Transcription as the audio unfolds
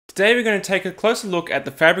Today we're going to take a closer look at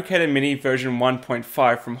the Fabrikator Mini version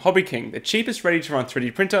 1.5 from Hobby King, the cheapest ready-to-run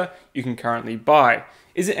 3D printer you can currently buy.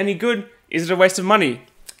 Is it any good? Is it a waste of money?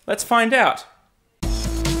 Let's find out.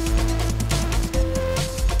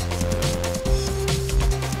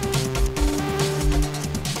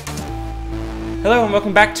 Hello and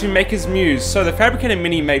welcome back to Makers Muse. So the Fabrikator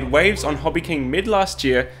Mini made waves on Hobby King mid last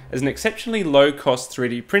year as an exceptionally low cost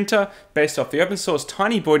 3D printer based off the open source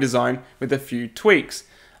Tiny Boy design with a few tweaks.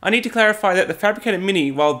 I need to clarify that the Fabrikator Mini,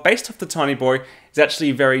 while based off the Tiny Boy, is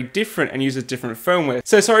actually very different and uses different firmware,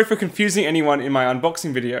 so sorry for confusing anyone in my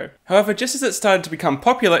unboxing video. However, just as it started to become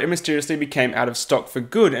popular, it mysteriously became out of stock for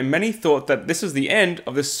good, and many thought that this was the end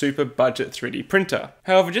of this super budget 3D printer.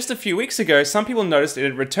 However, just a few weeks ago, some people noticed it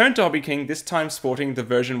had returned to Hobby King, this time sporting the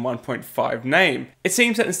version 1.5 name. It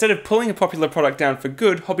seems that instead of pulling a popular product down for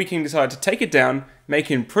good, Hobby King decided to take it down,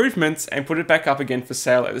 make improvements, and put it back up again for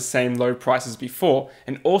sale at the same low price as before.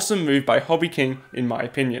 An awesome move by Hobby King, in my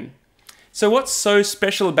opinion. So what's so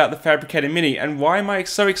special about the Fabrikator Mini, and why am I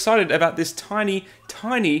so excited about this tiny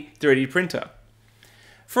 3D printer?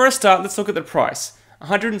 For a start, let's look at the price.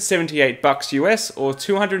 $178 US or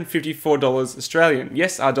 $254 Australian.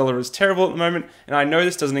 Yes, our dollar is terrible at the moment, and I know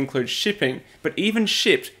this doesn't include shipping, but even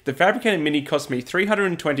shipped, the Fabrikator Mini cost me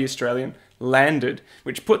 $320 Australian landed,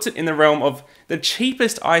 which puts it in the realm of the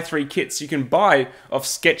cheapest i3 kits you can buy off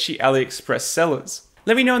sketchy AliExpress sellers.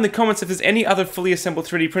 Let me know in the comments if there's any other fully assembled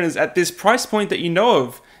 3D printers at this price point that you know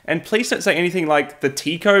of. And please don't say anything like the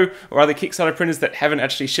Tico or other Kickstarter printers that haven't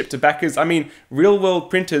actually shipped to backers. I mean, real world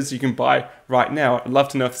printers you can buy right now. I'd love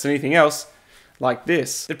to know if there's anything else like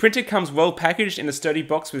this. The printer comes well packaged in a sturdy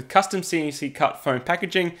box with custom CNC cut foam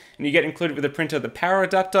packaging, and you get included with the printer the power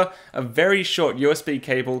adapter, a very short USB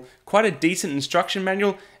cable, quite a decent instruction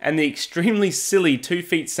manual, and the extremely silly 2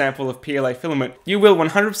 feet sample of PLA filament. You will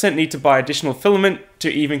 100% need to buy additional filament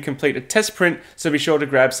to even complete a test print, so be sure to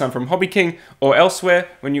grab some from Hobby King or elsewhere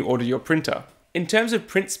when you order your printer. In terms of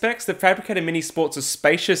print specs, the Fabrikator Mini sports a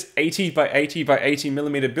spacious 80 by 80 by 80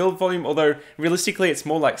 mm build volume, although realistically it's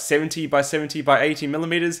more like 70 by 70 by 80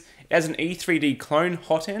 mm. It has an E3D clone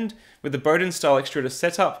hot end with a Bowden style extruder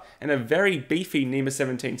setup and a very beefy NEMA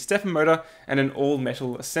 17 stepper motor and an all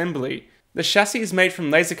metal assembly. The chassis is made from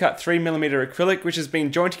laser cut 3mm acrylic, which has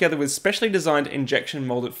been joined together with specially designed injection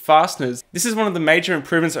molded fasteners. This is one of the major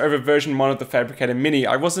improvements over version 1 of the Fabrikator Mini.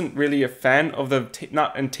 I wasn't really a fan of the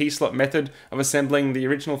nut and T-slot method of assembling the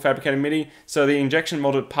original Fabrikator Mini, so the injection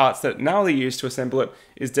molded parts that now they use to assemble it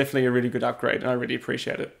is definitely a really good upgrade, and I really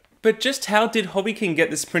appreciate it. But just how did Hobby King get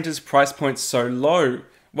this printer's price point so low?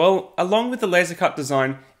 Well, along with the laser cut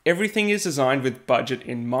design, everything is designed with budget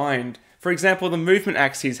in mind. For example, the movement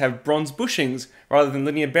axes have bronze bushings rather than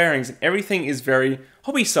linear bearings, and everything is very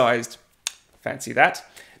hobby-sized. Fancy that.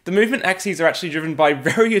 The movement axes are actually driven by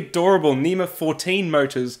very adorable NEMA 14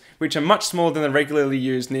 motors, which are much smaller than the regularly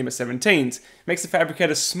used NEMA 17s. Makes the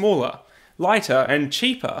Fabrikator smaller, lighter, and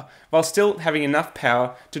cheaper, while still having enough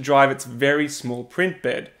power to drive its very small print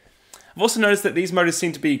bed. I've also noticed that these motors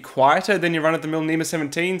seem to be quieter than your run-of-the-mill NEMA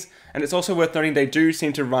 17s, and it's also worth noting they do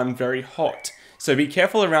seem to run very hot. So be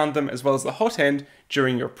careful around them as well as the hot end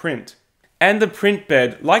during your print. And the print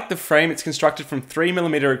bed, like the frame, it's constructed from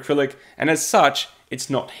 3mm acrylic, and as such, it's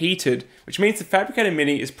not heated, which means the Fabrikator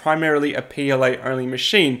Mini is primarily a PLA only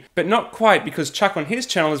machine, but not quite, because Chuck on his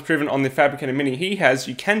channel has proven on the Fabrikator Mini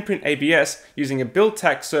you can print ABS using a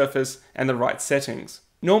build-tack surface and the right settings.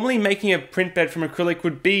 Normally making a print bed from acrylic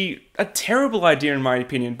would be a terrible idea in my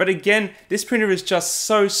opinion, but again, this printer is just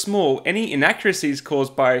so small, any inaccuracies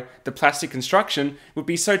caused by the plastic construction would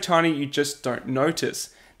be so tiny you just don't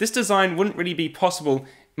notice. This design wouldn't really be possible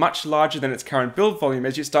much larger than its current build volume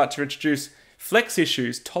as you start to introduce flex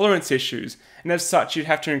issues, tolerance issues, and as such you'd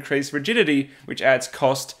have to increase rigidity, which adds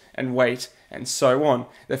cost and weight and so on.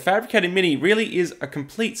 The Fabrikator Mini really is a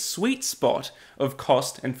complete sweet spot of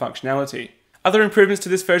cost and functionality. Other improvements to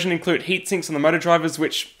this version include heat sinks on the motor drivers,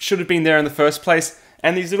 which should have been there in the first place,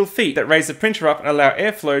 and these little feet that raise the printer up and allow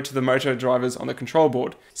airflow to the motor drivers on the control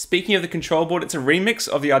board. Speaking of the control board, it's a remix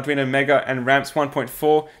of the Arduino Mega and Ramps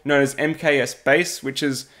 1.4 known as MKS Base, which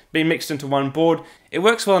has been mixed into one board. It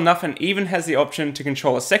works well enough and even has the option to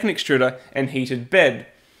control a second extruder and heated bed.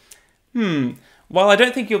 While I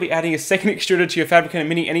don't think you'll be adding a second extruder to your Fabrikator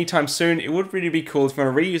Mini anytime soon, it would really be cool if you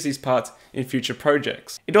want to reuse these parts in future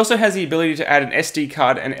projects. It also has the ability to add an SD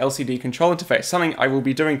card and LCD control interface, something I will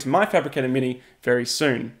be doing to my Fabrikator Mini very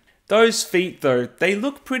soon. Those feet though, they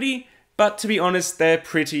look pretty, but to be honest, they're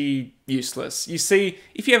pretty useless. You see,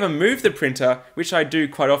 if you ever move the printer, which I do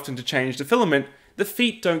quite often to change the filament, the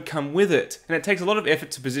feet don't come with it, and it takes a lot of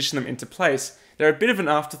effort to position them into place. they're a bit of an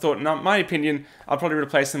afterthought. In my opinion, I'll probably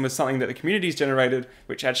replace them with something that the community's generated,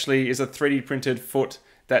 which actually is a 3D printed foot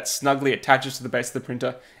that snugly attaches to the base of the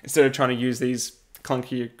printer, instead of trying to use these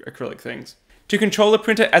clunky acrylic things. To control the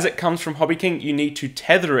printer as it comes from HobbyKing, you need to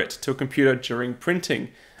tether it to a computer during printing.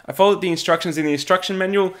 I followed the instructions in the instruction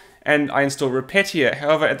manual and I installed Repetier.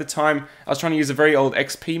 However, at the time, I was trying to use a very old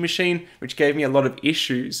XP machine, which gave me a lot of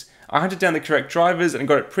issues. I hunted down the correct drivers and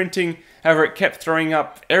got it printing. However, it kept throwing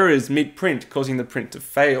up errors mid-print, causing the print to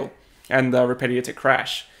fail and the Repetier to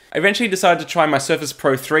crash. I eventually decided to try my Surface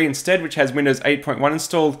Pro 3 instead, which has Windows 8.1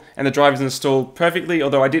 installed and the drivers installed perfectly,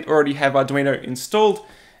 although I did already have Arduino installed,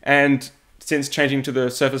 and since changing to the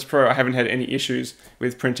Surface Pro, I haven't had any issues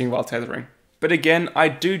with printing while tethering. But again, I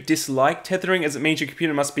do dislike tethering, as it means your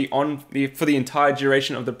computer must be on for the entire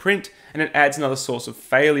duration of the print, and it adds another source of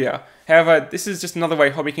failure. However, this is just another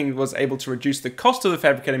way HobbyKing was able to reduce the cost of the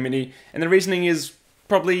Fabrikator Mini, and the reasoning is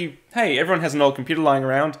probably, hey, everyone has an old computer lying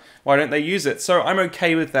around, why don't they use it? So I'm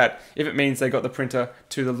okay with that if it means they got the printer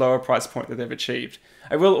to the lower price point that they've achieved.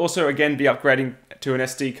 I will also again be upgrading to an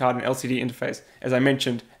SD card and LCD interface, as I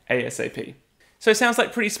mentioned, ASAP. So it sounds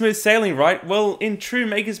like pretty smooth sailing, right? Well, in true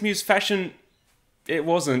Makers Muse fashion, it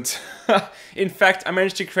wasn't. In fact, I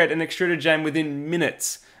managed to create an extruder jam within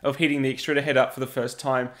minutes of heating the extruder head up for the first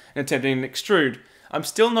time and attempting an extrude. I'm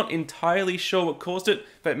still not entirely sure what caused it,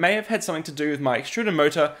 but it may have had something to do with my extruder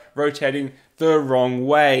motor rotating the wrong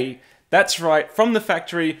way. That's right, from the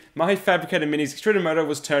factory, my Fabrikator Mini's extruder motor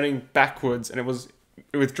was turning backwards and it was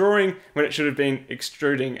withdrawing when it should have been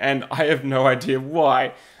extruding, and I have no idea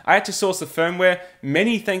why. I had to source the firmware,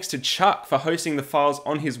 many thanks to Chuck for hosting the files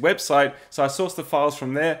on his website, so I sourced the files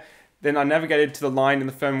from there. Then I navigated to the line in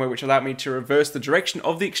the firmware which allowed me to reverse the direction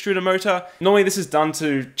of the extruder motor. Normally this is done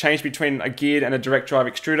to change between a geared and a direct drive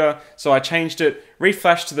extruder, so I changed it,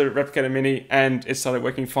 reflashed to the Replicator Mini, and it started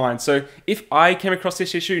working fine. So if I came across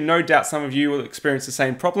this issue, no doubt some of you will experience the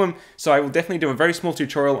same problem, so I will definitely do a very small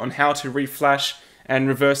tutorial on how to reflash and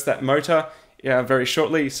reverse that motor very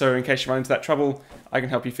shortly, so in case you run into that trouble, I can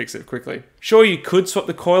help you fix it quickly. Sure, you could swap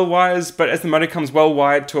the coil wires, but as the motor comes well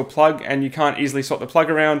wired to a plug and you can't easily swap the plug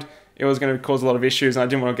around, it was going to cause a lot of issues and I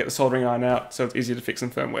didn't want to get the soldering iron out, so it's easier to fix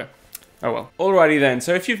in firmware. Oh well. Alrighty then,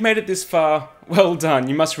 so if you've made it this far, well done.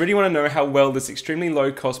 You must really want to know how well this extremely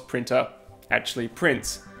low cost printer actually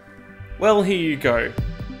prints. Well, here you go.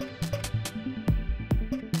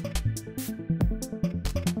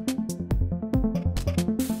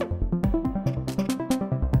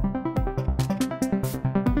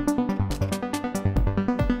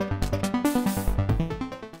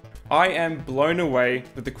 I am blown away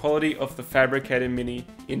with the quality of the Fabrikator Mini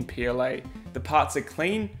in PLA. The parts are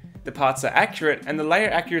clean, the parts are accurate, and the layer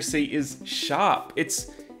accuracy is sharp. It's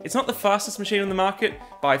not the fastest machine on the market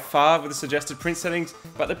by far with the suggested print settings,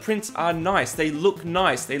 but the prints are nice, they look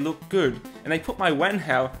good, and they put my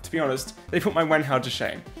Wanhao, to be honest, they put my Wanhao to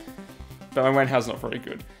shame. But my Wanhao's not very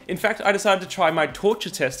good. In fact, I decided to try my torture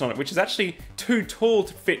test on it, which is actually too tall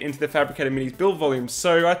to fit into the Fabrikator Mini's build volume,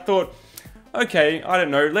 so I thought, okay, I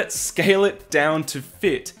don't know, let's scale it down to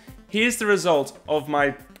fit. Here's the result of my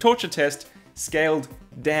torture test scaled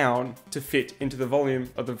down to fit into the volume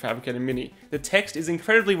of the Fabrikator Mini. The text is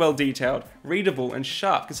incredibly well detailed, readable and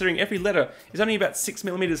sharp, considering every letter is only about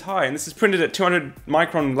 6mm high, and this is printed at 200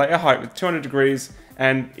 micron layer height with 200 degrees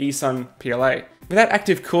and eSun PLA. Without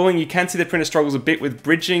active cooling, you can see the printer struggles a bit with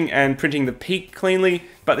bridging and printing the peak cleanly,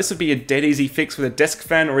 but this would be a dead easy fix with a desk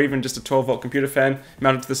fan or even just a 12-volt computer fan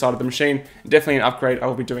mounted to the side of the machine. Definitely an upgrade I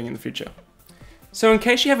will be doing in the future. So in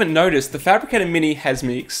case you haven't noticed, the Fabrikator Mini has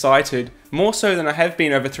me excited, more so than I have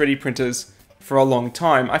been over 3D printers for a long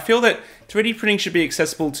time. I feel that 3D printing should be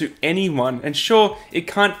accessible to anyone, and sure, it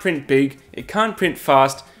can't print big, it can't print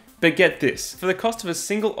fast, but get this, for the cost of a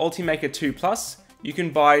single Ultimaker 2 Plus, you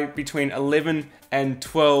can buy between 11 and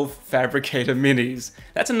 12 Fabrikator Minis.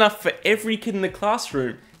 That's enough for every kid in the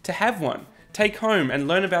classroom to have one, take home and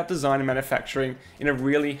learn about design and manufacturing in a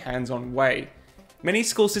really hands-on way. Many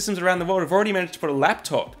school systems around the world have already managed to put a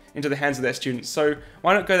laptop into the hands of their students, so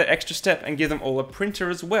why not go that extra step and give them all a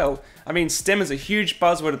printer as well? I mean, STEM is a huge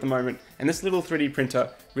buzzword at the moment, and this little 3D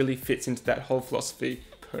printer really fits into that whole philosophy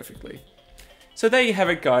perfectly. So there you have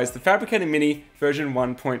it guys, the Fabrikator Mini version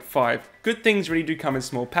 1.5. Good things really do come in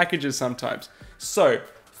small packages sometimes. So,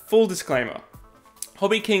 full disclaimer,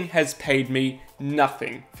 HobbyKing has paid me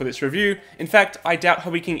nothing for this review. In fact, I doubt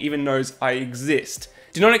HobbyKing even knows I exist.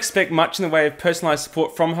 Do not expect much in the way of personalized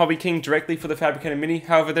support from HobbyKing directly for the Fabrikator Mini,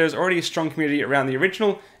 however there is already a strong community around the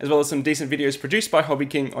original, as well as some decent videos produced by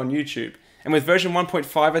HobbyKing on YouTube. And with version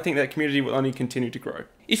 1.5, I think that community will only continue to grow.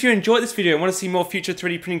 If you enjoyed this video and want to see more future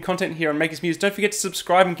 3D printing content here on Makers Muse, don't forget to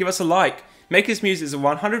subscribe and give us a like. Makers Muse is a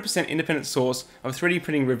 100% independent source of 3D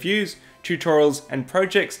printing reviews, tutorials, and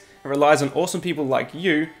projects and relies on awesome people like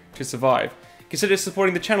you to survive. Consider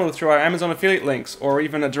supporting the channel through our Amazon affiliate links or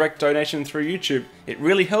even a direct donation through YouTube. It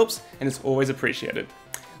really helps and is always appreciated.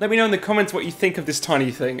 Let me know in the comments what you think of this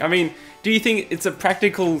tiny thing. I mean, do you think it's a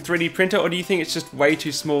practical 3D printer or do you think it's just way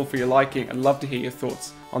too small for your liking? I'd love to hear your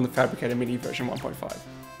thoughts on the Fabrikator Mini version 1.5.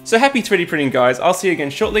 So happy 3D printing guys, I'll see you again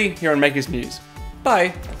shortly here on Makers Muse.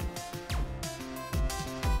 Bye!